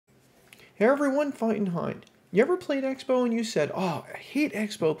Hey everyone, fighting Hind. You ever played Expo and you said, oh, I hate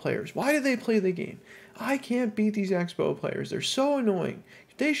Expo players. Why do they play the game? I can't beat these Expo players. They're so annoying.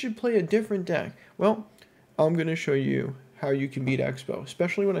 They should play a different deck. Well, I'm going to show you how you can beat Expo,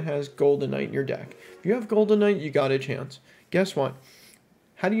 especially when it has Golden Knight in your deck. If you have Golden Knight, you got a chance. Guess what?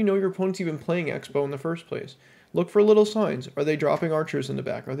 How do you know your opponent's even playing Expo in the first place? Look for little signs. Are they dropping archers in the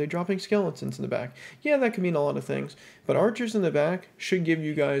back? Are they dropping skeletons in the back? Yeah, that can mean a lot of things. But archers in the back should give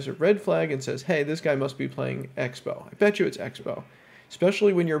you guys a red flag and says, hey, this guy must be playing Expo. I bet you it's Expo.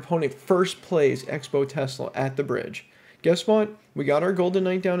 Especially when your opponent first plays Expo Tesla at the bridge. Guess what? We got our Golden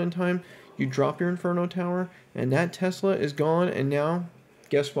Knight down in time. You drop your Inferno Tower, and that Tesla is gone. And now,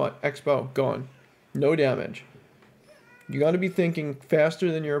 guess what? Expo, gone. No damage. You got to be thinking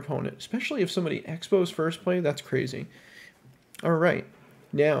faster than your opponent, especially if somebody Expos first play. That's crazy. All right,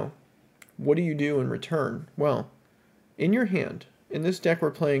 now, what do you do in return? Well, in your hand, in this deck we're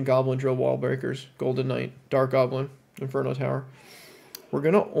playing Goblin Drill, Wall Breakers, Golden Knight, Dark Goblin, Inferno Tower. We're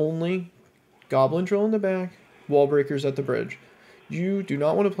going to only Goblin Drill in the back, Wall Breakers at the bridge. You do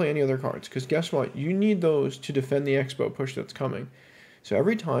not want to play any other cards, because guess what? You need those to defend the Expo push that's coming. So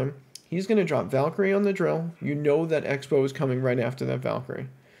every time he's going to drop Valkyrie on the drill, you know that Expo is coming right after that Valkyrie.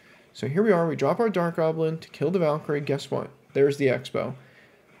 So here we are, we drop our Dark Goblin to kill the Valkyrie. Guess what? There's the Expo.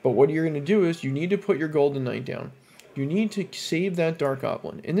 But what you're going to do is you need to put your Golden Knight down. You need to save that Dark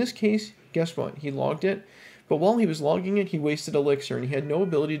Goblin. In this case, guess what? He logged it. But while he was logging it, he wasted Elixir, and he had no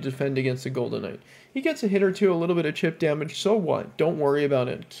ability to defend against the Golden Knight. He gets a hit or two, a little bit of chip damage, so what? Don't worry about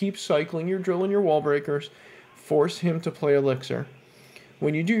it. Keep cycling your drill and your Wall Breakers. Force him to play Elixir.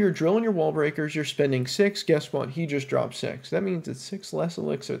 When you do your drill and your Wall Breakers, you're spending 6. Guess what? He just dropped 6. That means it's 6 less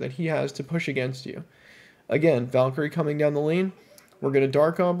Elixir that he has to push against you. Again, Valkyrie coming down the lane. We're going to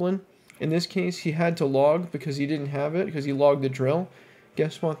Dark Goblin. In this case, he had to log because he didn't have it, because he logged the drill.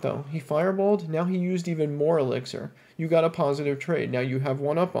 Guess what, though? He fireballed. Now he used even more Elixir. You got a positive trade. Now you have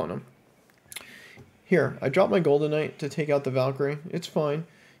one up on him. Here, I dropped my Golden Knight to take out the Valkyrie. It's fine.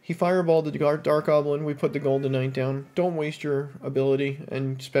 He fireballed the Dark Goblin. We put the Golden Knight down. Don't waste your ability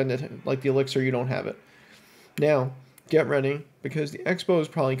and spend it like the Elixir. You don't have it. Now, get ready, because the Expo is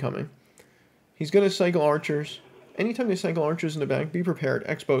probably coming. He's going to cycle archers. Anytime they cycle archers in the back, be prepared.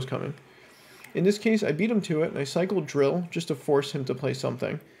 Expo's coming. In this case, I beat him to it, and I cycled Drill just to force him to play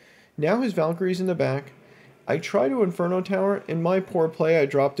something. Now his Valkyrie's in the back. I try to Inferno Tower. In my poor play, I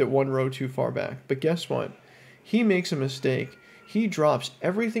dropped it one row too far back. But guess what? He makes a mistake. He drops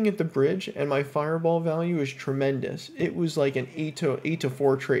everything at the bridge, and my fireball value is tremendous. It was like an 8 to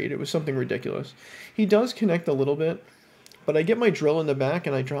 4 trade. It was something ridiculous. He does connect a little bit, but I get my drill in the back,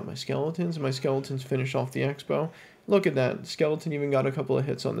 and I drop my skeletons, and my skeletons finish off the Expo. Look at that. The skeleton even got a couple of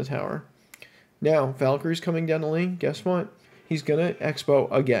hits on the tower. Now, Valkyrie's coming down the lane. Guess what? He's going to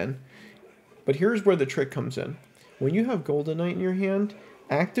Expo again. But here's where the trick comes in. When you have Golden Knight in your hand,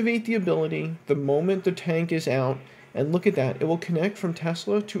 activate the ability the moment the tank is out. And look at that. It will connect from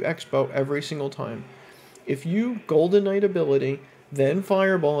Tesla to Expo every single time. If you Golden Knight ability, then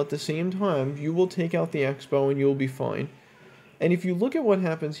Fireball at the same time, you will take out the Expo and you'll be fine. And if you look at what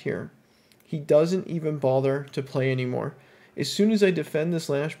happens here, he doesn't even bother to play anymore. As soon as I defend this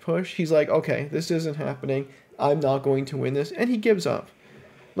last push, he's like, okay, this isn't happening. I'm not going to win this. And he gives up.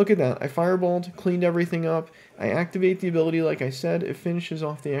 Look at that. I fireballed, cleaned everything up. I activate the ability like I said. It finishes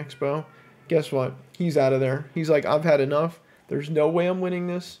off the Expo. Guess what? He's out of there. He's like, I've had enough. There's no way I'm winning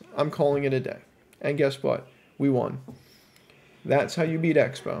this. I'm calling it a day. And guess what? We won. That's how you beat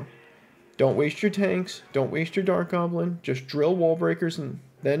Expo. Don't waste your tanks. Don't waste your Dark Goblin. Just drill Wall Breakers and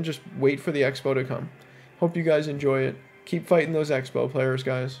then just wait for the Expo to come. Hope you guys enjoy it. Keep fighting those Expo players,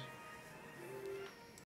 guys.